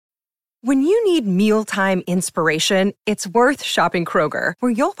When you need mealtime inspiration, it's worth shopping Kroger,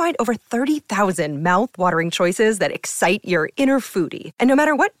 where you'll find over 30,000 mouth-watering choices that excite your inner foodie. And no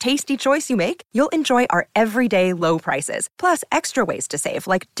matter what tasty choice you make, you'll enjoy our everyday low prices, plus extra ways to save,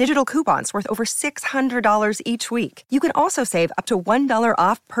 like digital coupons worth over $600 each week. You can also save up to $1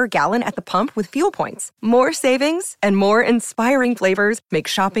 off per gallon at the pump with fuel points. More savings and more inspiring flavors make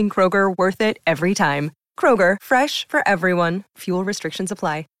shopping Kroger worth it every time. Kroger, fresh for everyone. Fuel restrictions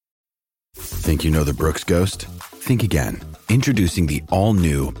apply. Think you know the Brooks Ghost? Think again. Introducing the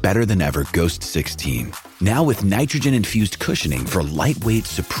all-new, better-than-ever Ghost 16. Now with nitrogen-infused cushioning for lightweight,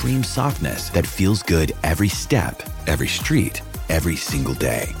 supreme softness that feels good every step, every street, every single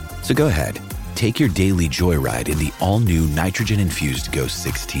day. So go ahead, take your daily joyride in the all-new nitrogen-infused Ghost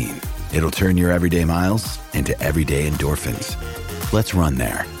 16. It'll turn your everyday miles into everyday endorphins. Let's run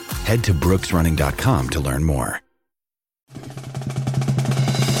there. Head to brooksrunning.com to learn more.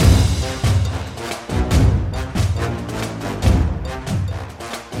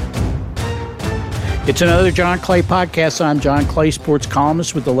 It's another John Clay podcast. I'm John Clay, sports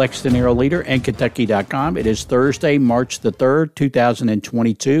columnist with the Lexington Herald-Leader and Kentucky.com. It is Thursday, March the 3rd,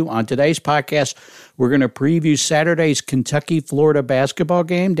 2022. On today's podcast, we're going to preview Saturday's Kentucky-Florida basketball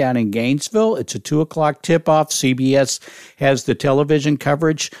game down in Gainesville. It's a 2 o'clock tip-off. CBS has the television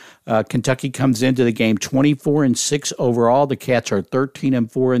coverage. Kentucky comes into the game 24-6 overall. The Cats are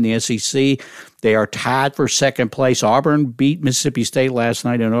 13-4 in the SEC. They are tied for second place. Auburn beat Mississippi State last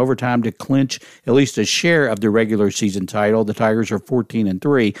night in overtime to clinch at least a share of the regular season title. The Tigers are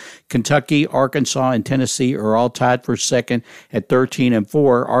 14-3. Kentucky, Arkansas, and Tennessee are all tied for second at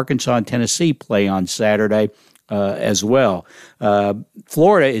 13-4. Arkansas and Tennessee play on Saturday as well.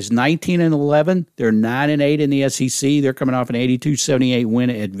 Florida is 19-11. They're 9-8 in the SEC. They're coming off an 82-78 win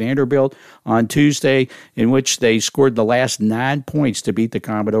at Vanderbilt on Tuesday, in which they scored the last 9 points to beat the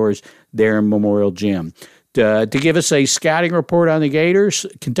Commodores there in Memorial Gym. To give us a scouting report on the Gators,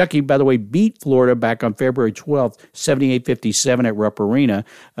 Kentucky, by the way, beat Florida back on February 12th, 78-57 at Rupp Arena.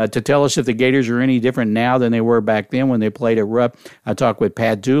 To tell us if the Gators are any different now than they were back then when they played at Rupp, I talked with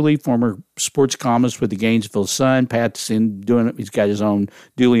Pat Dooley, former sports columnist with the Gainesville Sun. He's got his own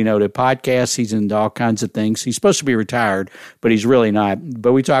duly noted podcast. He's into all kinds of things. He's supposed to be retired, but he's really not.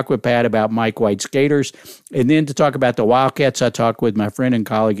 But we talked with Pat about Mike White's Gators. And then to talk about the Wildcats, I talked with my friend and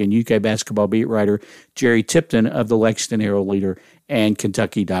colleague and UK basketball beat writer, Jerry Tipton of the Lexington Herald-Leader and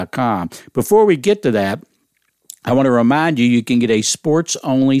Kentucky.com. Before we get to that, I want to remind you can get a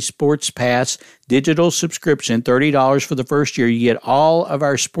sports-only Sports Pass digital subscription, $30 for the first year. You get all of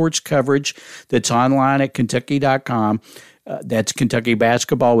our sports coverage that's online at Kentucky.com. That's Kentucky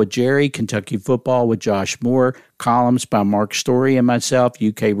basketball with Jerry, Kentucky football with Josh Moore, columns by Mark Story and myself,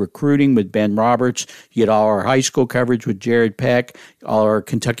 UK recruiting with Ben Roberts. You get all our high school coverage with Jared Peck, all our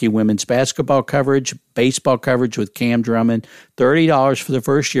Kentucky women's basketball coverage, baseball coverage with Cam Drummond. $30 for the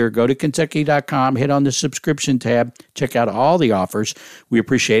first year. Go to Kentucky.com, hit on the subscription tab, check out all the offers. We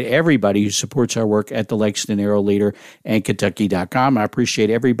appreciate everybody who supports our work at the Lexington Herald-Leader and Kentucky.com. I appreciate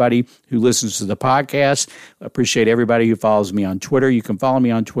everybody who listens to the podcast. I appreciate everybody who follows me on Twitter. You can follow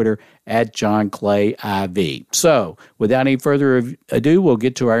me on Twitter at John Clay IV. So, without any further ado, we'll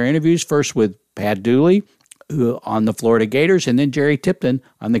get to our interviews. First with Pat Dooley on the Florida Gators, and then Jerry Tipton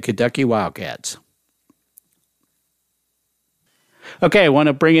on the Kentucky Wildcats. Okay, I want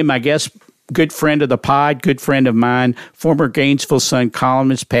to bring in my guest, good friend of the pod, good friend of mine, former Gainesville Sun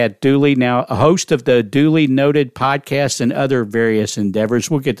columnist Pat Dooley, now a host of the Dooley Noted podcast and other various endeavors.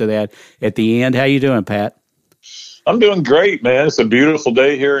 We'll get to that at the end. How you doing, Pat? I'm doing great, man. It's a beautiful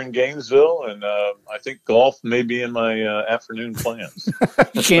day here in Gainesville, and I think golf may be in my afternoon plans.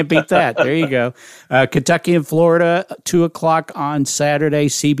 You can't beat that. There you go. Kentucky and Florida, 2 o'clock on Saturday,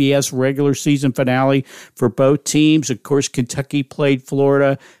 CBS regular season finale for both teams. Of course, Kentucky played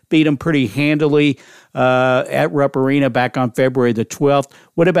Florida, beat them pretty handily at Rupp Arena back on February the 12th.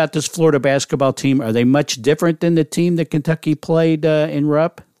 What about this Florida basketball team? Are they much different than the team that Kentucky played in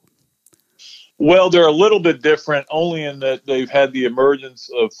Rupp? Well, they're a little bit different, only in that they've had the emergence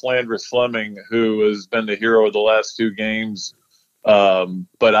of Flanders Fleming, who has been the hero of the last 2 games.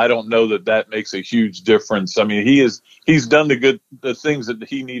 But I don't know that makes a huge difference. I mean, he's done the things that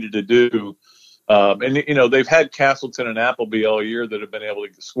he needed to do. And you know, they've had Castleton and Appleby all year that have been able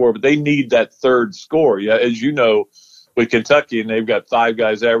to score, but they need that third score. Yeah, as you know, with Kentucky, and they've got 5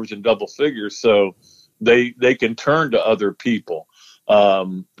 guys averaging double figures, so they can turn to other people.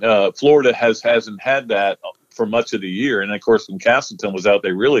 Florida hasn't had that for much of the year. And of course, when Castleton was out,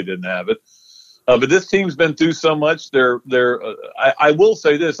 they really didn't have it. But this team's been through so much. I will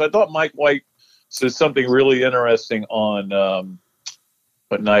say this. I thought Mike White said something really interesting on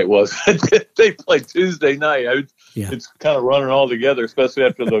what night was it? They played Tuesday night. It's kind of running all together, especially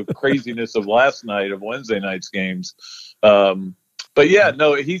after the craziness of last night, of Wednesday night's games. But yeah,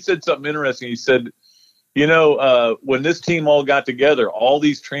 no, he said something interesting. He said, when this team all got together, all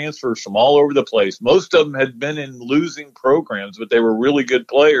these transfers from all over the place, most of them had been in losing programs, but they were really good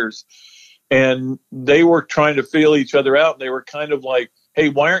players. And they were trying to feel each other out. And they were kind of like, hey,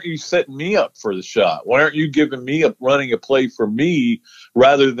 why aren't you setting me up for the shot? Why aren't you giving me running a play for me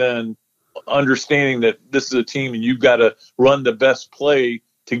rather than understanding that this is a team and you've got to run the best play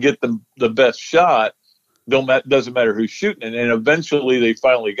to get the best shot? Doesn't matter who's shooting it. And eventually they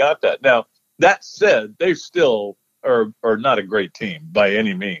finally got that. Now, that said, they still are not a great team by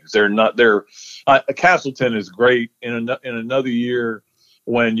any means. They're not. Castleton is great in another year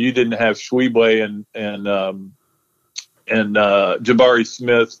when you didn't have Schwebe and Jabari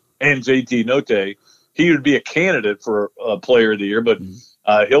Smith and JT Notte. He would be a candidate for Player of the Year, but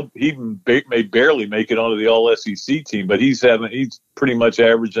he may barely make it onto the All SEC team. But he's pretty much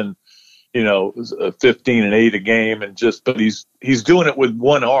averaging 15 and 8 a game, but he's doing it with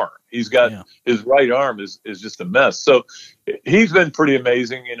one arm. He's got his right arm is just a mess. So he's been pretty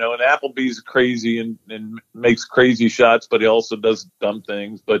amazing, and Appleby's crazy and makes crazy shots, but he also does dumb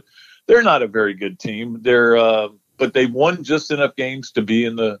things. But they're not a very good team. But they won just enough games to be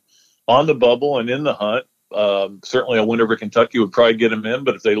on the bubble and in the hunt. Certainly a win over Kentucky would probably get them in,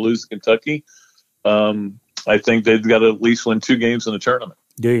 but if they lose to Kentucky, I think they've got to at least win 2 games in the tournament.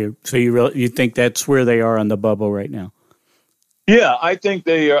 Do you? So you think that's where they are on the bubble right now? Yeah, I think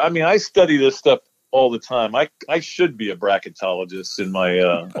they are. I mean, I study this stuff all the time. I should be a bracketologist in my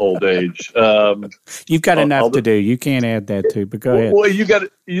old age. You've got enough to do. You can't add that too. But go ahead. Well, you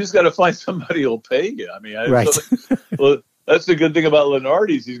just got to find somebody who'll pay you. I mean, right. Well, that's the good thing about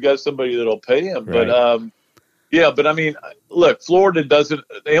Lenardi's. He's got somebody that'll pay him. Right. But but I mean, look, Florida doesn't.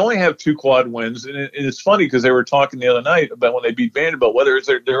 They only have 2 quad wins, and it's funny because they were talking the other night about when they beat Vanderbilt, whether it's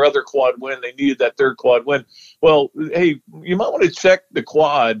their other quad win, they needed that 3rd quad win. Well, hey, you might want to check the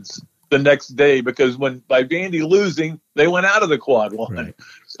quads the next day because by Vandy losing, they went out of the quad one. Right.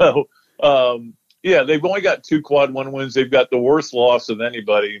 So, they've only got 2 quad 1 wins. They've got the worst loss of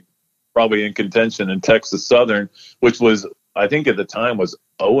anybody probably in contention in Texas Southern, which was, I think at the time was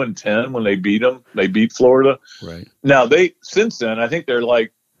 0-10 when they beat them. They beat Florida. Right. Now since then, I think they're they're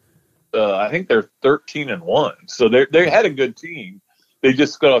 13-1. So they had a good team. They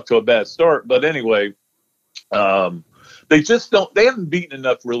just got off to a bad start. But anyway, they haven't beaten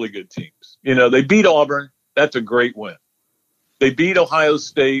enough really good teams. They beat Auburn. That's a great win. They beat Ohio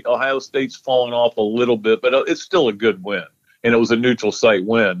State. Ohio State's fallen off a little bit, but it's still a good win. And it was a neutral site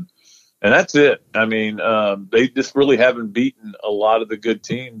win. And that's it. I mean, they just really haven't beaten a lot of the good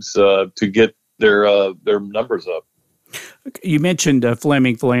teams to get their numbers up. You mentioned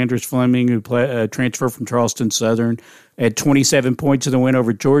Philanders Fleming, who transferred from Charleston Southern, at 27 points in the win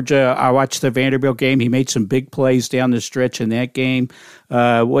over Georgia. I watched the Vanderbilt game. He made some big plays down the stretch in that game.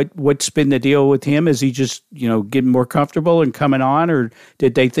 What's been the deal with him? Is he just getting more comfortable and coming on, or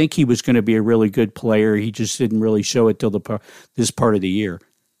did they think he was going to be a really good player? He just didn't really show it till this part of the year.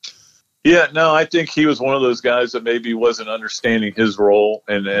 Yeah, no, I think he was one of those guys that maybe wasn't understanding his role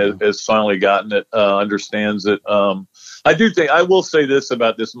and has finally gotten it, understands it. I will say this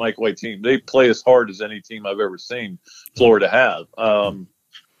about this Mike White team. They play as hard as any team I've ever seen Florida have.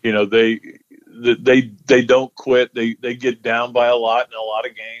 They don't quit. They get down by a lot in a lot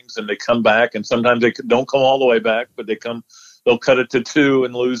of games and they come back, and sometimes they don't come all the way back, but they'll cut it to 2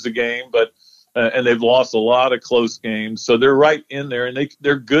 and lose the game. But and they've lost a lot of close games. So they're right in there, and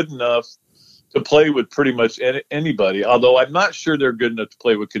they're good enough to play with pretty much anybody. Although I'm not sure they're good enough to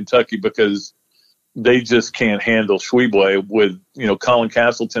play with Kentucky because they just can't handle Schwebe with, Colin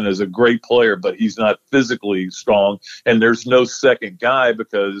Castleton is a great player, but he's not physically strong. And there's no second guy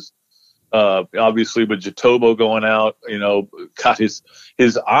because obviously with Jatobo going out, got his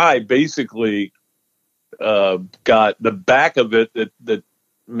eye basically got the back of it that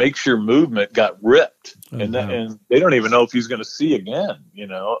makes your movement got ripped, and they don't even know if he's going to see again.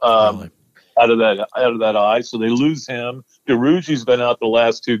 Out of that eye, so they lose him. DeRugi's been out the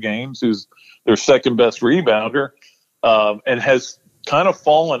last 2 games, who's their second best rebounder, and has kind of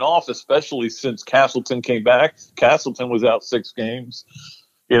fallen off, especially since Castleton came back. Castleton was out 6 games.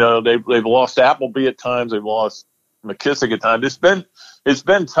 They've lost Appleby at times. They've lost McKissick at times. It's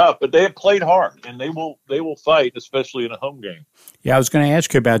been tough, but they have played hard, and they will fight, especially in a home game. Yeah, I was going to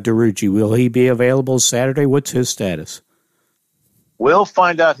ask you about DeRugi. Will he be available Saturday? What's his status? We'll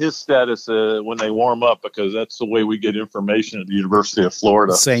find out his status when they warm up, because that's the way we get information at the University of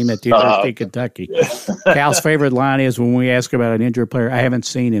Florida. Same at the University of Kentucky. Cal's favorite line is when we ask about an injured player, I haven't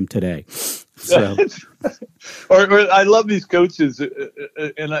seen him today. So. or I love these coaches,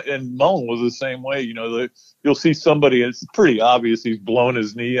 and Mullen was the same way. You'll see somebody, and it's pretty obvious he's blown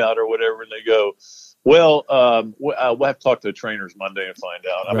his knee out or whatever, and they go, well, we'll have to talk to the trainers Monday and find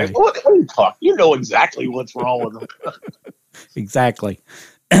out. I mean, what are you talking? You know exactly what's wrong with them. Exactly.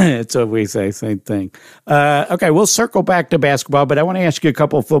 It's what we say, same thing. Okay, we'll circle back to basketball, but I want to ask you a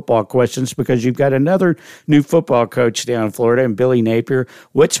couple of football questions because you've got another new football coach down in Florida, and Billy Napier.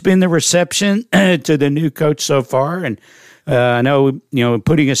 What's been the reception to the new coach so far? And I know,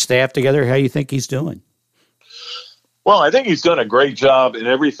 putting a staff together, how you think he's doing? Well, I think he's done a great job in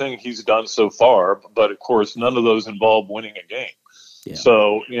everything he's done so far, but of course, none of those involve winning a game. Yeah.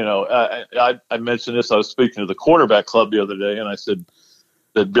 So, I mentioned this. I was speaking to the quarterback club the other day, and I said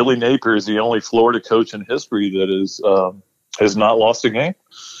that Billy Napier is the only Florida coach in history that has not lost a game.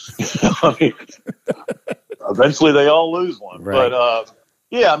 I mean, eventually they all lose one. Right. But,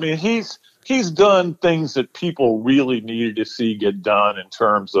 he's done things that people really needed to see get done in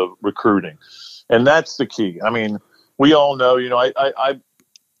terms of recruiting. And that's the key. I mean, we all know,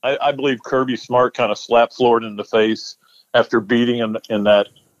 I believe Kirby Smart kind of slapped Florida in the face after beating him in that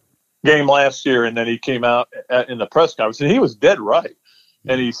game last year. And then he came out in the press conference and he was dead right.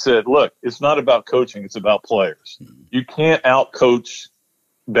 And he said, look, it's not about coaching. It's about players. You can't out-coach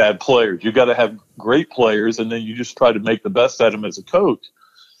bad players. You got to have great players, and then you just try to make the best out of them as a coach.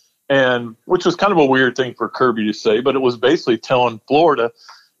 And which was kind of a weird thing for Kirby to say, but it was basically telling Florida,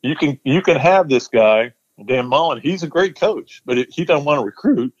 you can have this guy, Dan Mullen. He's a great coach, but he doesn't want to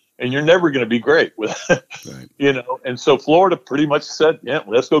recruit, and you're never going to be great with, right. And so Florida pretty much said, yeah,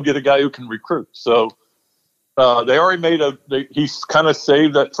 let's go get a guy who can recruit. So they already he's kind of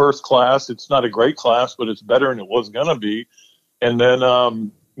saved that first class. It's not a great class, but it's better than it was going to be. And then,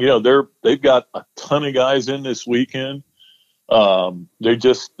 they've got a ton of guys in this weekend. They're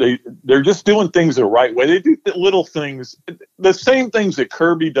just doing things the right way. They do the little things, the same things that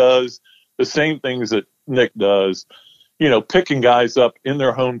Kirby does, the same things that Nick does, picking guys up in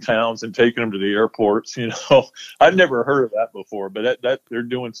their hometowns and taking them to the airports. I've never heard of that before, but that they're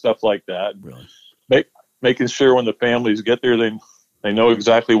doing stuff like that. Really? Making sure when the families get there, they know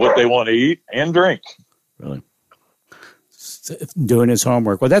exactly what they want to eat and drink. Really? Doing his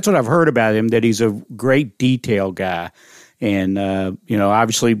homework. Well, that's what I've heard about him, that he's a great detail guy. And,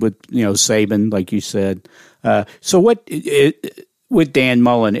 obviously with, Saban, like you said. So what, with Dan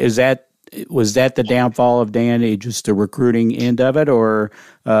Mullen, was that the downfall of Dan, just the recruiting end of it? Or,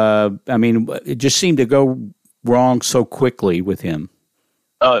 it just seemed to go wrong so quickly with him.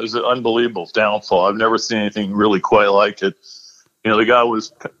 It was an unbelievable downfall. I've never seen anything really quite like it. The guy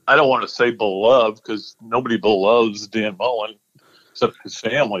was, I don't want to say beloved because nobody beloves Dan Mullen except his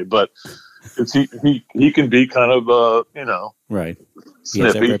family, but he can be kind of, right. Snippy. He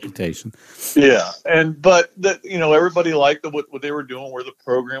has that reputation. Yeah. But everybody liked what they were doing, where the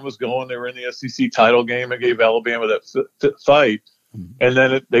program was going. They were in the SEC title game. It gave Alabama that fight. Mm-hmm. And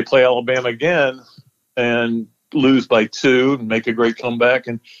then they play Alabama again and lose by 2 and make a great comeback.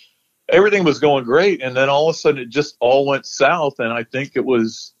 And everything was going great. And then all of a sudden it just all went south. And I think it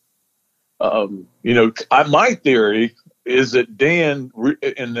was, my theory is that Dan,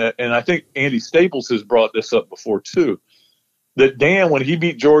 and I think Andy Staples has brought this up before too, that Dan, when he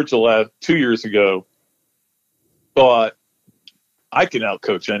beat Georgia 2 years ago, thought, I can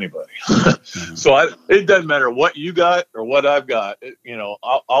outcoach anybody. Mm-hmm. So it doesn't matter what you got or what I've got.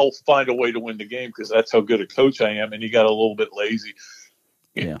 I'll find a way to win the game because that's how good a coach I am. And he got a little bit lazy.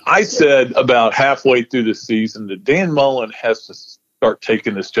 Yeah. I said about halfway through the season that Dan Mullen has to start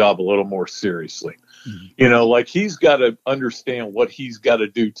taking this job a little more seriously. Mm-hmm. He's got to understand what he's got to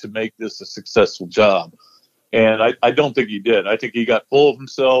do to make this a successful job. And I don't think he did. I think he got full of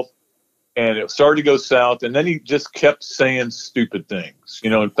himself. And it started to go south, and then he just kept saying stupid things.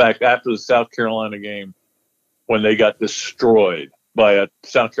 In fact, after the South Carolina game, when they got destroyed by a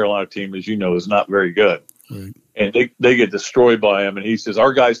South Carolina team, as you know, is not very good. Right. And they get destroyed by him, and he says,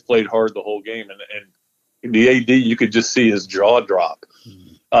 our guys played hard the whole game. And the AD, you could just see his jaw drop.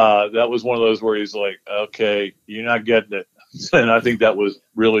 Mm-hmm. That was one of those where he's like, okay, you're not getting it. And I think that was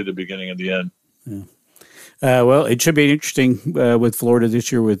really the beginning of the end. Yeah. Well, it should be interesting with Florida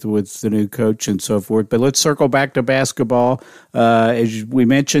this year with the new coach and so forth. But let's circle back to basketball. As we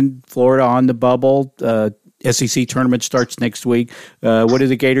mentioned, Florida on the bubble. SEC tournament starts next week. What do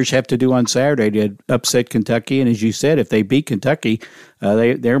the Gators have to do on Saturday to upset Kentucky? And as you said, if they beat Kentucky,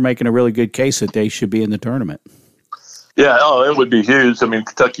 they're making a really good case that they should be in the tournament. Yeah, it would be huge. I mean,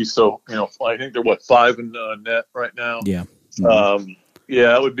 Kentucky's so, I think they're 5 in net right now. Yeah. Mm-hmm.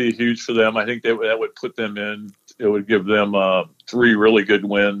 Yeah, it would be huge for them. I think that would put them in. It would give them 3 really good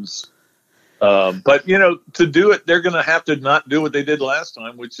wins. But, to do it, they're going to have to not do what they did last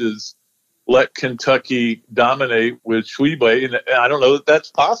time, which is let Kentucky dominate with Schwebe. And I don't know that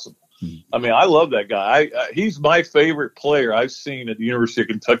that's possible. I mean, I love that guy. He's my favorite player I've seen at the University of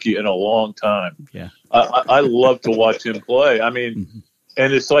Kentucky in a long time. Yeah, I love to watch him play. I mean,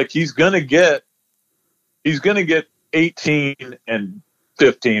 and it's like he's going to get 18 and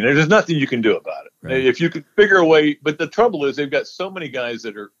 15. There's nothing you can do about it. Right. If you could figure a way, but the trouble is they've got so many guys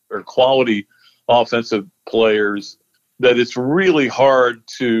that are quality offensive players that it's really hard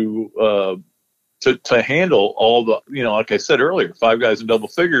to handle all the, like I said earlier, 5 guys in double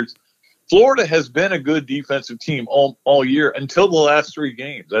figures. Florida has been a good defensive team all year until the last 3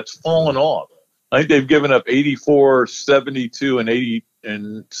 games. That's fallen off. I think they've given up 84, 72, and 80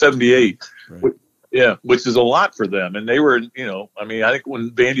 and 78. Right. Yeah, which is a lot for them. And they were, I think when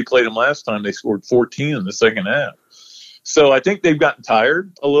Vandy played them last time, they scored 14 in the second half. So I think they've gotten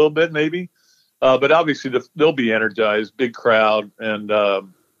tired a little bit, maybe. But obviously they'll be energized, big crowd, and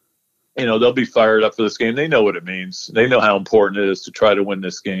they'll be fired up for this game. They know what it means. They know how important it is to try to win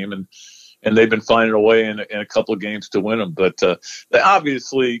this game, and they've been finding a way in a couple of games to win them. But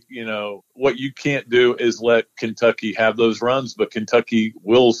obviously, what you can't do is let Kentucky have those runs, but Kentucky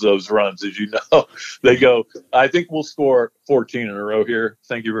wills those runs, as you know. They go, I think we'll score 14 in a row here.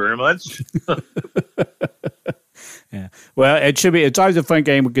 Thank you very much. Yeah. Well, it's always a fun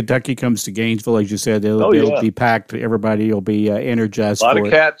game when Kentucky comes to Gainesville. As you said, they'll be packed. Everybody will be energized. A lot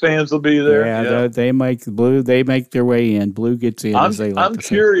of Cat fans will be there. Yeah. They make their way in. Blue gets in, as they like to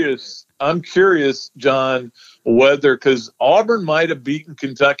say. I'm curious, John, whether, because Auburn might have beaten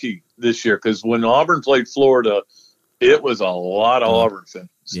Kentucky this year, because when Auburn played Florida, it was a lot of Auburn fans.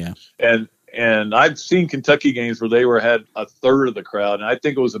 Yeah. And I've seen Kentucky games where they had a third of the crowd, and I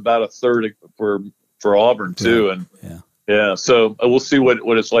think it was about a third for Auburn too. And yeah, so we'll see what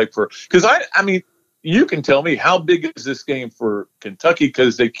it's like because I mean, you can tell me how big is this game for Kentucky,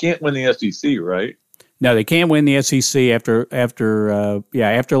 because they can't win the SEC, right? No, they can't win the SEC after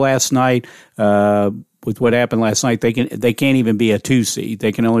last night. With what happened last night, they can't even be a 2 seed.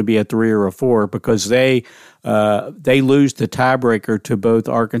 They can only be a 3 or a 4, because they lose the tiebreaker to both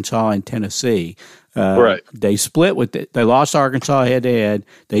Arkansas and Tennessee. Right. They split they lost Arkansas head to head.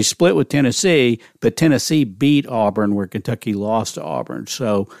 They split with Tennessee, but Tennessee beat Auburn where Kentucky lost to Auburn.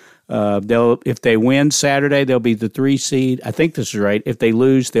 So if they win Saturday, they'll be the 3 seed. I think this is right. If they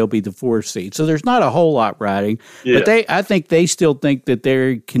lose, they'll be the 4 seed. So there's not a whole lot riding. Yeah. But I think they still think that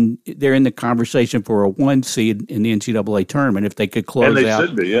they're in the conversation for a 1 seed in the NCAA tournament if they could close out,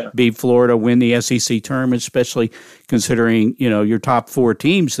 beat Florida, win the SEC tournament, especially considering your top 4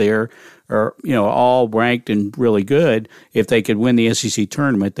 teams there are all ranked and really good. If they could win the SEC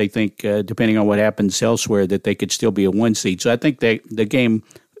tournament, they think depending on what happens elsewhere that they could still be a 1 seed. So I think the game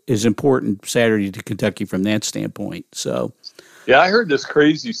is important Saturday to Kentucky from that standpoint. So, yeah, I heard this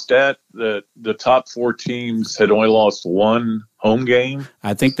crazy stat that the top 4 teams had only lost 1 home game.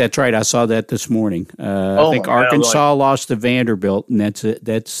 I think that's right. I saw that this morning. I think Arkansas lost to Vanderbilt, and that's it.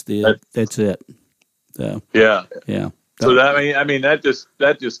 That's it. So, yeah. So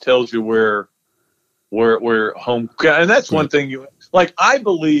that just tells you where home, and that's one thing I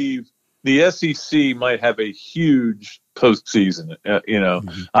believe the SEC might have a huge postseason.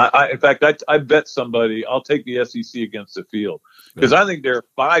 In fact, I bet somebody I'll take the SEC against the field, because I think there are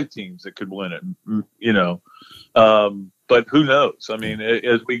 5 teams that could win it. But who knows? I mean,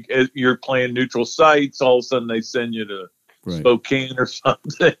 as you're playing neutral sites, all of a sudden they send you to Spokane or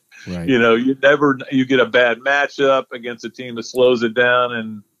something. Right. You get a bad matchup against a team that slows it down,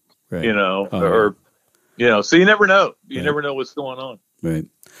 and so you never know. You never know what's going on. Right.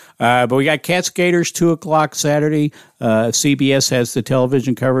 But we got Cats Gators 2:00 Saturday. CBS has the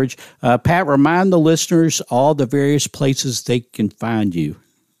television coverage. Pat, remind the listeners all the various places they can find you.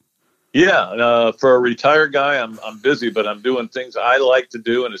 Yeah, for a retired guy, I'm busy, but I'm doing things I like to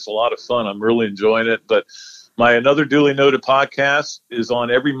do, and it's a lot of fun. I'm really enjoying it. But my Another Duly Noted podcast is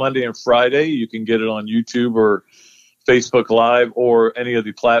on every Monday and Friday. You can get it on YouTube or Facebook Live or any of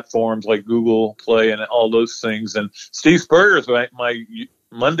the platforms like Google Play and all those things. And Steve Spurrier is my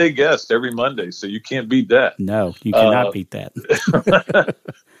Monday guest every Monday, so you can't beat that. No, you cannot beat that.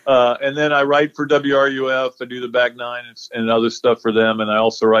 And then I write for WRUF. I do the Back Nine and other stuff for them, and I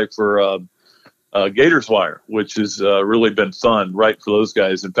also write for Gators Wire, which has really been fun. Write for those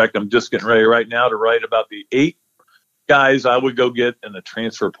guys. In fact, I'm just getting ready right now to write about the 8 guys I would go get in the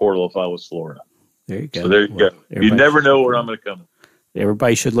transfer portal if I was Florida. There you go. So there you go. You never know where I'm going to come.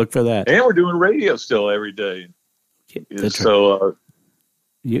 Everybody should look for that. And we're doing radio still every day. Yeah, so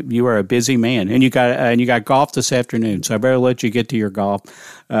you are a busy man, and you got golf this afternoon. So I better let you get to your golf.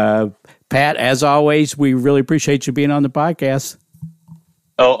 Pat, as always, we really appreciate you being on the podcast.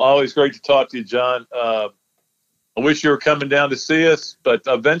 Oh, always great to talk to you, John. I wish you were coming down to see us, but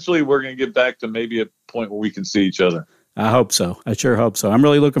eventually we're going to get back to maybe a point where we can see each other. I hope so. I sure hope so. I'm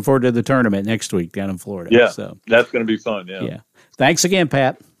really looking forward to the tournament next week down in Florida. Yeah, so that's going to be fun. Yeah. Thanks again,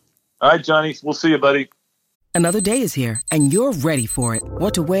 Pat. All right, Johnny. We'll see you, buddy. Another day is here, and you're ready for it.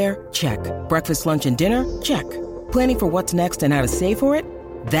 What to wear? Check. Breakfast, lunch, and dinner? Check. Planning for what's next and how to save for it?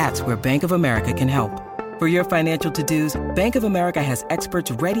 That's where Bank of America can help. For your financial to-dos, Bank of America has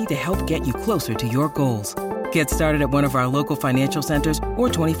experts ready to help get you closer to your goals. Get started at one of our local financial centers or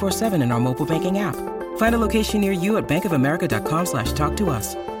 24/7 in our mobile banking app. Find a location near you at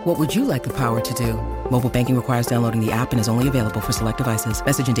bankofamerica.com/talktous. What would you like the power to do? Mobile banking requires downloading the app and is only available for select devices.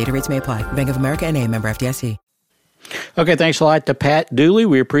 Message and data rates may apply. Bank of America N.A., member FDIC. Okay, thanks a lot to Pat Dooley.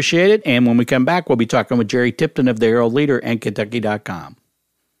 We appreciate it. And when we come back, we'll be talking with Jerry Tipton of the Herald Leader and Kentucky.com.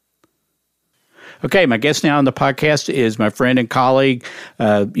 Okay, my guest now on the podcast is my friend and colleague,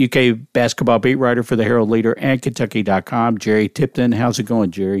 UK basketball beat writer for the Herald Leader and Kentucky.com, Jerry Tipton. How's it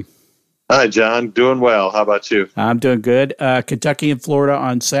going, Jerry? Hi, John. Doing well. How about you? I'm doing good. Kentucky and Florida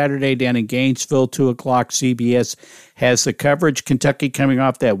on Saturday down in Gainesville, 2 o'clock. CBS has the coverage. Kentucky coming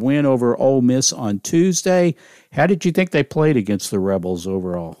off that win over Ole Miss on Tuesday. How did you think they played against the Rebels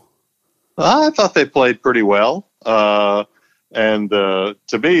overall? I thought they played pretty well. And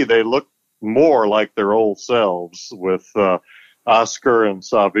to me, they looked more like their old selves with Oscar and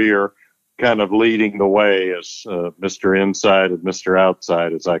Xavier kind of leading the way as Mr. Inside and Mr.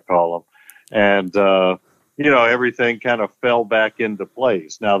 Outside, as I call them. And, everything kind of fell back into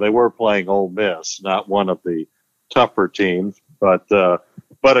place. Now, they were playing Ole Miss, not one of the tougher teams, but a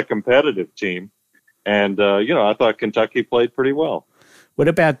competitive team. And, I thought Kentucky played pretty well. What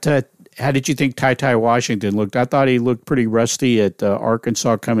about how did you think Ty Washington looked? I thought he looked pretty rusty at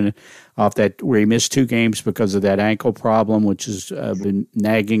Arkansas coming off that where he missed 2 games because of that ankle problem, which has been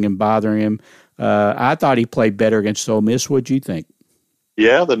nagging and bothering him. I thought he played better against Ole Miss. What'd you think?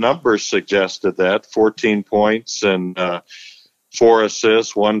 Yeah, the numbers suggested that. 14 points and 4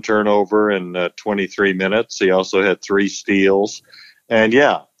 assists, 1 turnover in 23 minutes. He also had 3 steals. And,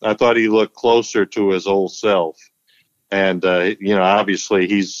 I thought he looked closer to his old self. And,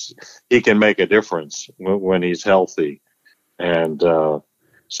 obviously he can make a difference when he's healthy. And I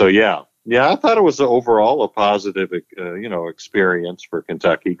thought it was overall a positive, experience for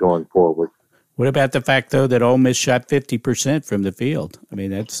Kentucky going forward. What about the fact, though, that Ole Miss shot 50% from the field? I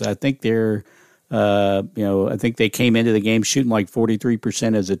mean, I think they're, I think they came into the game shooting like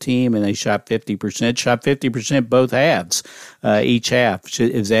 43% as a team, and they shot 50%. Shot 50% both halves, each half.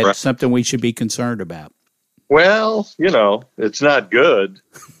 Is that something we should be concerned about? Well, it's not good.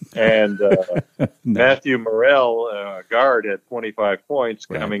 And Matthew Morrell, guard, had 25 points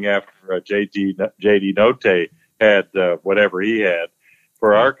coming after J.D. Notte had whatever he had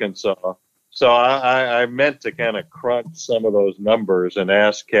for Arkansas. So I meant to kind of crunch some of those numbers and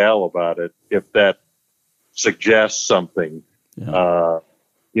ask Cal about it, if that suggests something. Yeah.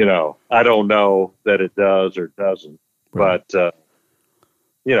 I don't know that it does or doesn't. Right. But,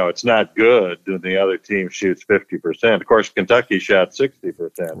 it's not good when the other team shoots 50%. Of course, Kentucky shot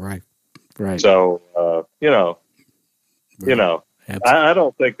 60%. Right. So, I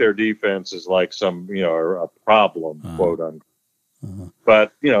don't think their defense is like some, a problem, quote unquote.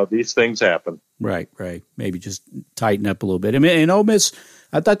 But, these things happen. Right. Maybe just tighten up a little bit. I mean, in Ole Miss,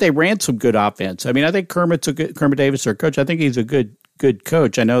 I thought they ran some good offense. I mean, I think Kermit Davis, their coach, I think he's a good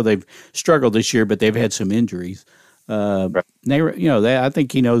coach. I know they've struggled this year, but they've had some injuries. I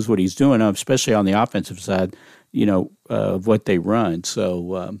think he knows what he's doing, especially on the offensive side, of what they run.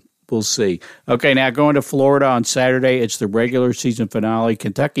 So we'll see. Okay, now going to Florida on Saturday, it's the regular season finale.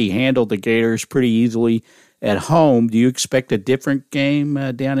 Kentucky handled the Gators pretty easily at home. Do you expect a different game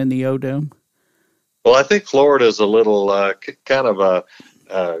down in the O-Dome? Well, I think Florida is a little kind of a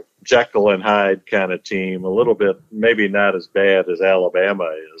Jekyll and Hyde kind of team, a little bit maybe not as bad as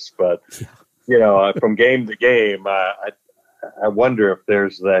Alabama is, but from game to game, I wonder if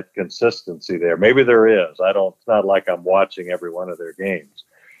there's that consistency there. Maybe there is. It's not like I'm watching every one of their games,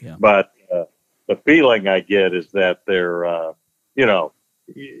 but the feeling I get is that they're,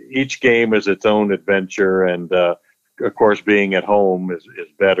 each game is its own adventure, and of course, being at home is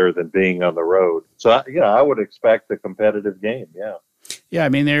better than being on the road. So, I would expect a competitive game. Yeah. Yeah, I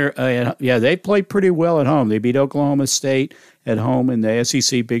mean, they played pretty well at home. They beat Oklahoma State at home in the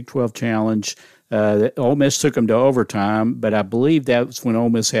SEC Big 12 Challenge. Ole Miss took them to overtime, but I believe that's when Ole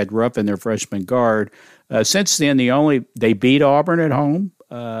Miss had Ruff in their freshman guard. Since then, they beat Auburn at home,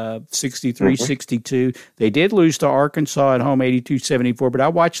 63-62. They did lose to Arkansas at home, 82-74. But I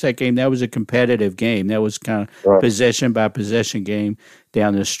watched that game. That was a competitive game. That was kind of possession by possession game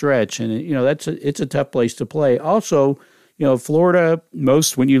down the stretch, and it's a tough place to play. Also, Florida,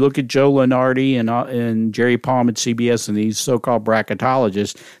 when you look at Joe Lunardi and Jerry Palm at CBS and these so-called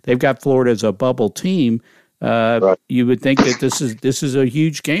bracketologists, they've got Florida as a bubble team. You would think that this is a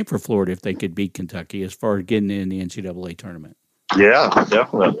huge game for Florida if they could beat Kentucky as far as getting in the NCAA tournament. Yeah,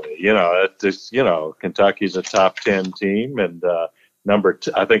 definitely. Kentucky's a top 10 team and number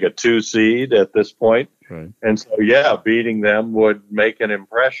two, I think a 2 seed at this point. Right. And so, beating them would make an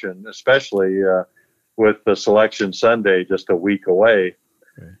impression, especially with the Selection Sunday just a week away.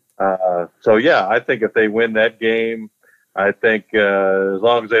 Right. I think if they win that game, I think as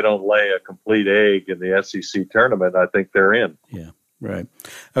long as they don't lay a complete egg in the SEC tournament, I think they're in. Yeah, right.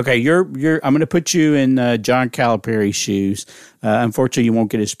 Okay, I'm going to put you in John Calipari's shoes. Unfortunately, you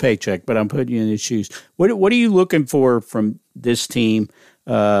won't get his paycheck, but I'm putting you in his shoes. What are you looking for from this team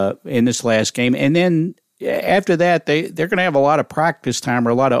in this last game? And then after that, they're going to have a lot of practice time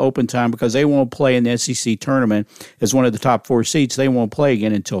or a lot of open time because they won't play in the SEC tournament as one of the top 4 seeds. They won't play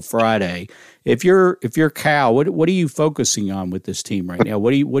again until Friday. If you're Cal, what are you focusing on with this team right now?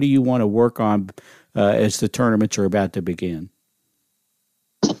 What do you want to work on as the tournaments are about to begin?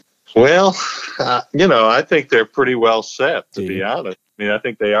 Well, I think they're pretty well set, to be honest. I mean, I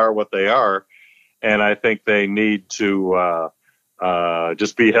think they are what they are, and I think they need to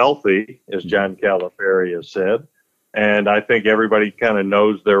just be healthy, as John Calipari has said. And I think everybody kind of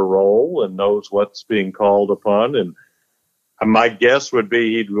knows their role and knows what's being called upon. And my guess would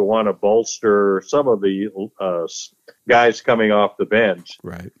be he'd want to bolster some of the guys coming off the bench,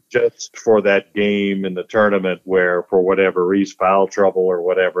 right, just for that game in the tournament where, for whatever reason, foul trouble or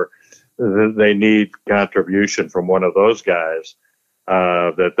whatever, they need contribution from one of those guys,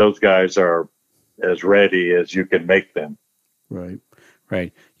 that those guys are as ready as you can make them. Right.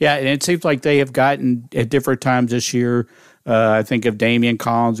 Yeah, and it seems like they have gotten at different times this year. I think of Damian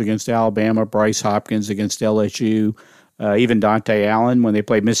Collins against Alabama, Bryce Hopkins against LSU, even Dante Allen when they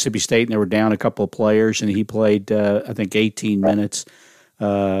played Mississippi State and they were down a couple of players and he played, I think, 18 minutes.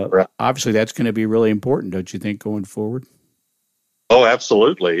 Obviously, that's going to be really important, don't you think, going forward? Oh,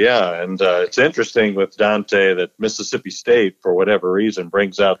 absolutely, yeah. And it's interesting with Dante that Mississippi State, for whatever reason,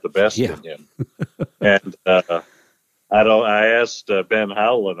 brings out the best in him. And I asked Ben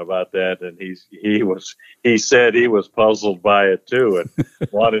Howland about that, and he said he was puzzled by it too, and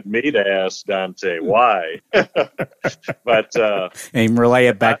wanted me to ask Dante why. But and relay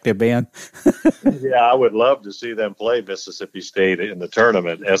it back to Ben. Yeah, I would love to see them play Mississippi State in the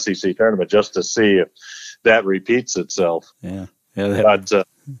tournament, SEC tournament, just to see if that repeats itself. Yeah,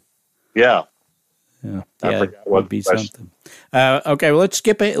 yeah. Yeah, it would be something. Okay, well, let's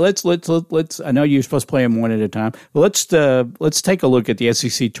skip it. Let's. I know you're supposed to play them one at a time. Well, let's take a look at the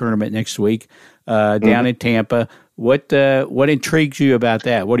SEC tournament next week down in Tampa. What intrigues you about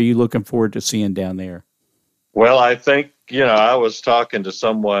that? What are you looking forward to seeing down there? Well, I think I was talking to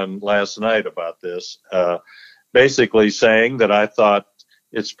someone last night about this, basically saying that I thought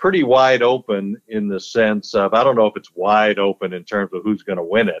it's pretty wide open in the sense of, I don't know if it's wide open in terms of who's going to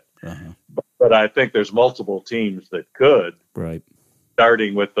win it, but I think there's multiple teams that could, right,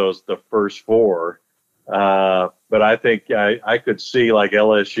 starting with the first 4. But I think I could see like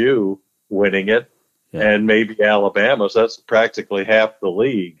LSU winning it, and maybe Alabama. So that's practically half the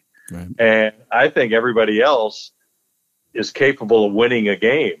league. Right. And I think everybody else is capable of winning a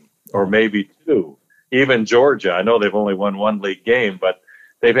game or maybe 2. Even Georgia, I know they've only won 1 league game, but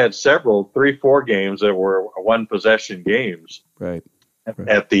they've had several 3-4 games that were 1-possession games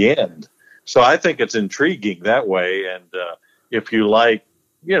at the end. So I think it's intriguing that way. And if you like,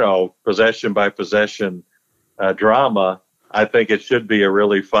 possession by possession drama, I think it should be a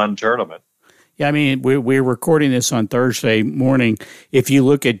really fun tournament. Yeah, I mean, we're recording this on Thursday morning. If you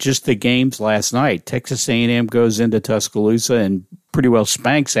look at just the games last night, Texas A&M goes into Tuscaloosa and pretty well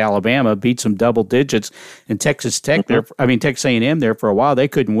spanks Alabama, beats them double digits, and Texas Tech Texas A&M there for a while, they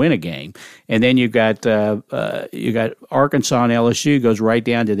couldn't win a game. And then you got Arkansas and LSU goes right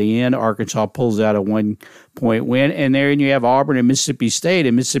down to the end. Arkansas pulls out a 1-point win, and then you have Auburn and Mississippi State,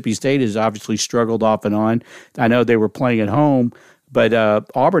 and Mississippi State has obviously struggled off and on. I know they were playing at home, but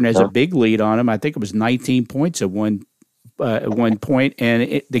Auburn has a big lead on them. I think it was 19 points at one at one point,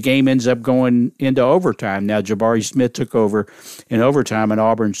 and the game ends up going into overtime. Now, Jabari Smith took over in overtime, and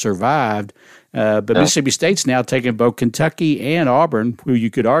Auburn survived. But Mississippi State's now taking both Kentucky and Auburn, who you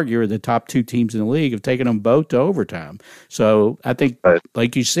could argue are the top two teams in the league, have taken them both to overtime. So I think,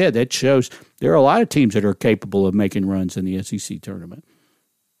 like you said, that shows there are a lot of teams that are capable of making runs in the SEC tournament.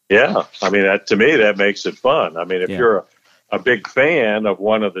 Yeah, I mean, to me, that makes it fun. I mean, if you're a big fan of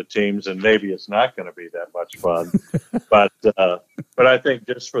one of the teams, and maybe it's not going to be that much fun, but I think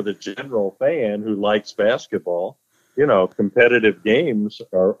just for the general fan who likes basketball, competitive games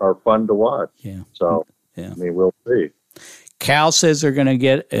are fun to watch. Yeah. So, I mean, we'll see. Cal says they're going to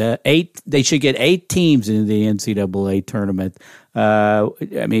get 8. They should get 8 teams into the NCAA tournament. I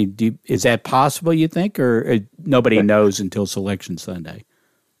mean, is that possible, you think, or nobody knows until Selection Sunday?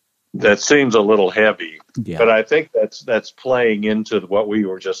 That seems a little heavy, but I think that's playing into what we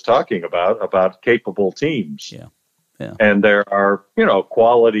were just talking about capable teams. Yeah. And there are,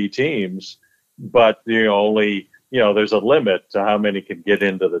 quality teams, but only, there's a limit to how many can get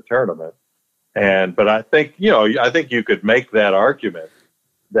into the tournament. But I think, you could make that argument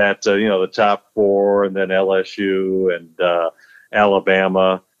that, the top 4 and then LSU and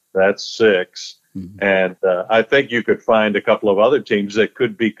Alabama, that's 6. Mm-hmm. And I think you could find a couple of other teams that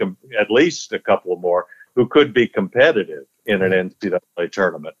could be, at least a couple more, who could be competitive in an NCAA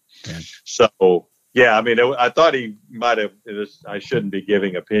tournament. Yeah. So, I mean, I thought he might have, I shouldn't be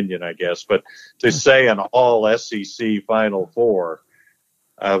giving opinion, I guess, but to say an all SEC Final Four,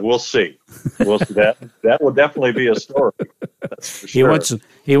 we'll see. We'll see. That will definitely be a story. That's for sure.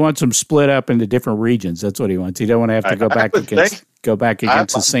 He wants them split up into different regions. That's what he wants. He don't want to have to go back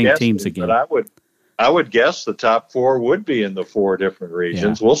against the same teams again. But I would guess the top 4 would be in the 4 different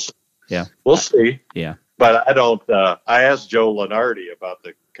regions. Yeah. We'll see. Yeah. We'll see. Yeah. But I don't. I asked Joe Lunardi about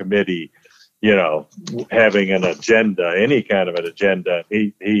the committee, having an agenda, any kind of an agenda.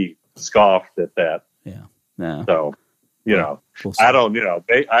 He scoffed at that. Yeah. No. So, we'll I don't.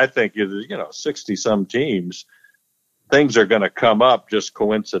 I think 60 some teams. Things are going to come up just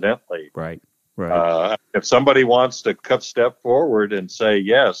coincidentally. Right. If somebody wants to step forward and say,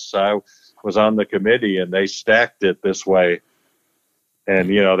 yes, I was on the committee and they stacked it this way, and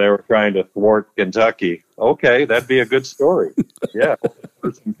they were trying to thwart Kentucky, okay, that'd be a good story. Yeah.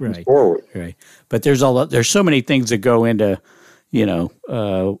 Right. Forward. Right. But there's so many things that go into,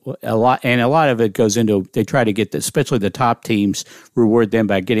 a lot, and a lot of it goes into, they try to get, especially the top teams, reward them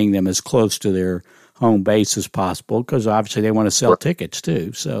by getting them as close to their home base as possible, because obviously they want to sell tickets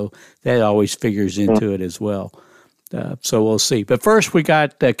too. So that always figures into it as well. So we'll see. But first, we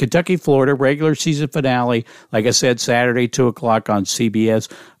got Kentucky, Florida, regular season finale. Like I said, Saturday, 2:00 on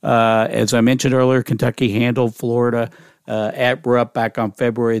CBS. As I mentioned earlier, Kentucky handled Florida at Rupp back on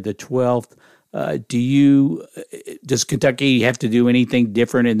February the 12th. Does Kentucky have to do anything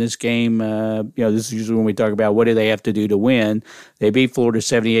different in this game? This is usually when we talk about what do they have to do to win. They beat Florida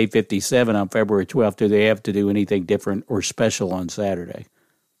 78-57 on February 12th. Do they have to do anything different or special on Saturday?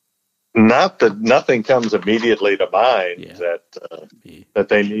 Not that nothing comes immediately to mind that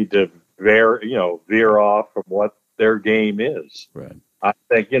they need to veer off from what their game is. Right. I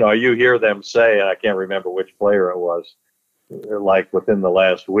think you hear them say, and I can't remember which player it was, like within the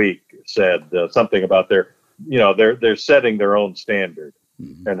last week, said something about they're setting their own standard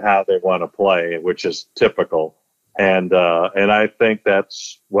and how they want to play, which is typical. And I think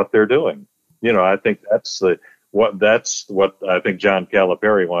that's what they're doing. I think that's what I think John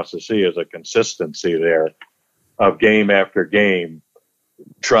Calipari wants to see is a consistency there of game after game,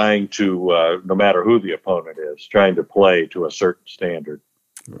 trying to, no matter who the opponent is, trying to play to a certain standard.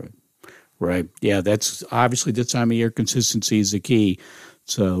 Right. Yeah, that's obviously this time of year, consistency is the key.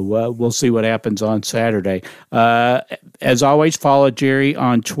 So we'll see what happens on Saturday. As always, follow Jerry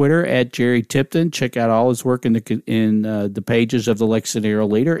on Twitter at Jerry Tipton. Check out all his work in the pages of the Lexington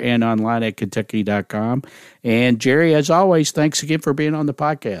Herald-Leader and online at Kentucky.com. And Jerry, as always, thanks again for being on the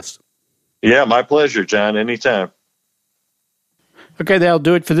podcast. Yeah, my pleasure, John. Anytime. Okay, that'll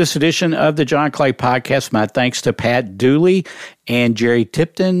do it for this edition of the John Clay Podcast. My thanks to Pat Dooley and Jerry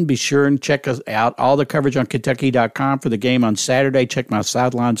Tipton. Be sure and check us out. All the coverage on Kentucky.com for the game on Saturday. Check my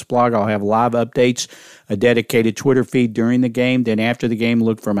Sidelines blog. I'll have live updates, a dedicated Twitter feed during the game. Then after the game,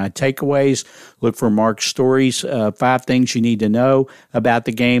 look for my takeaways. Look for Mark's stories, 5 things you need to know about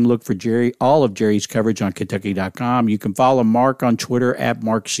the game. Look for all of Jerry's coverage on Kentucky.com. You can follow Mark on Twitter at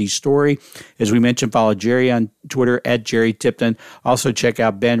MarkCStory. As we mentioned, follow Jerry on Twitter at Jerry Tipton. Also check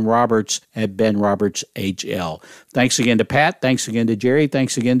out Ben Roberts at BenRobertsHL. Thanks again to Pat. Thanks again to Jerry.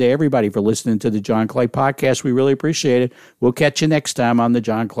 Thanks again to everybody for listening to the John Clay Podcast. We really appreciate it. We'll catch you next time on the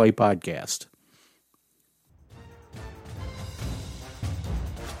John Clay Podcast.